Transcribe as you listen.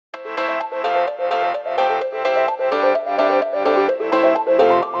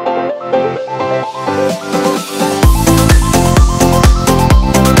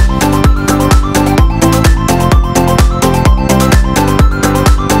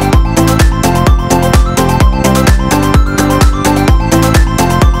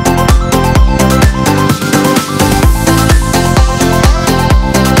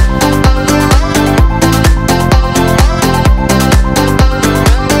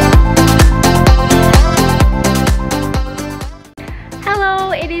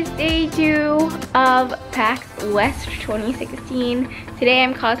of PAX West 2016. Today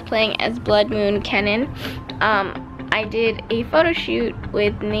I'm cosplaying as Blood Moon Kennen. I did a photo shoot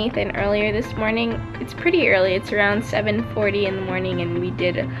with Nathan earlier this morning. It's pretty early, it's around 7:40 in the morning, and we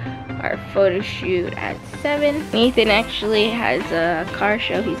did our photo shoot at 7. Nathan actually has a car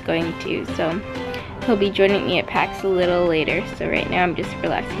show he's going to, so he'll be joining me at PAX a little later. So right now I'm just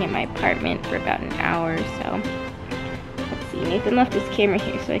relaxing in my apartment for about an hour or so. Let's see, Nathan left his camera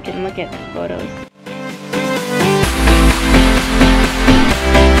here so I can look at the photos.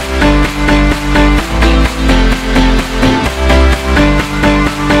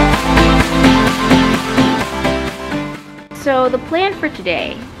 So the plan for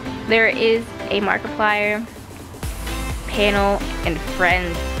today, there is a Markiplier panel and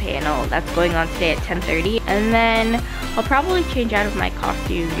friends panel that's going on today at 10:30, and then I'll probably change out of my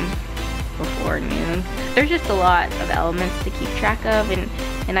costume before noon. There's just a lot of elements to keep track of,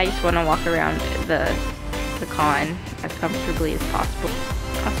 and I just want to walk around the con as comfortably as possible.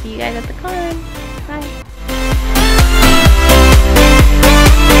 I'll see you guys at the con. Bye.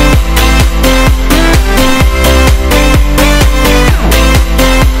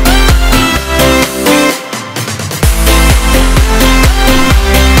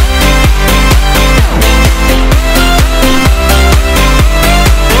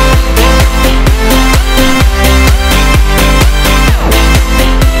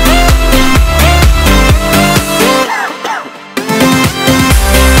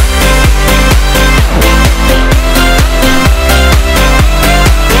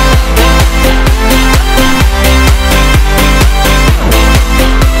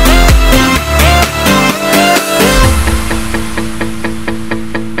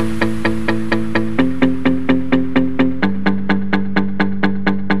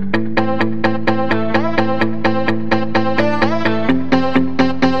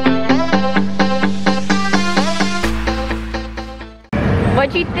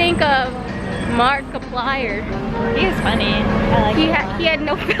 What'd you think of Markiplier? He is funny. I like He had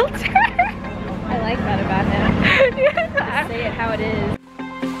no filter. I like that about him. Just say it how it is.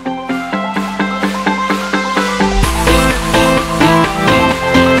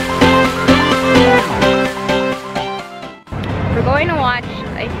 We're going to watch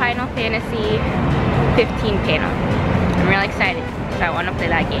a Final Fantasy 15 panel. I'm really excited because I want to play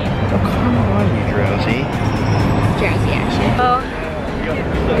that game. Oh, come on, you drowsy. Jersey action. Oh,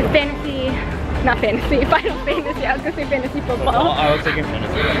 the Final Fantasy, I was gonna say fantasy football. I was thinking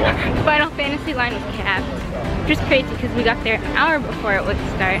fantasy football. The Final Fantasy line was capped, which is crazy because we got there an hour before it would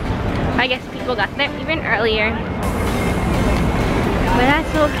start. I guess people got there even earlier, but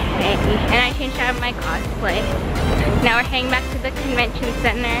that's okay. And I changed out of my cosplay. Now we're heading back to the convention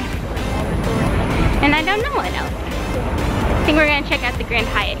center, and I don't know what else. I think we're gonna check out the Grand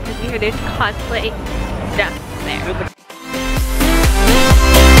Hyatt because we heard there's cosplay stuff there.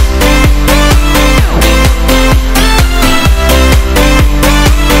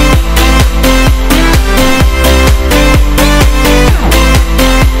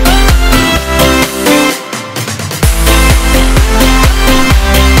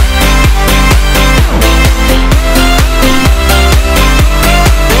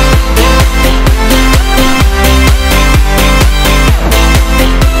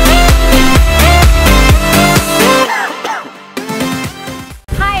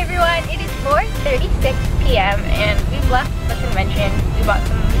 And we've left the convention. We bought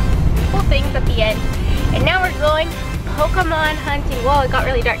some cool things at the end, and now we're going Pokemon hunting. Well, it got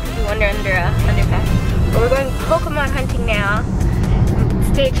really dark because we went under a underpass, but we're going Pokemon hunting now.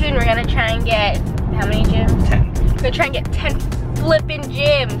 Stay tuned. We're gonna try and get how many gyms? 10. We're gonna try and get 10 flippin'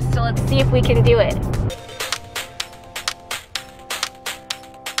 gyms. So let's see if we can do it.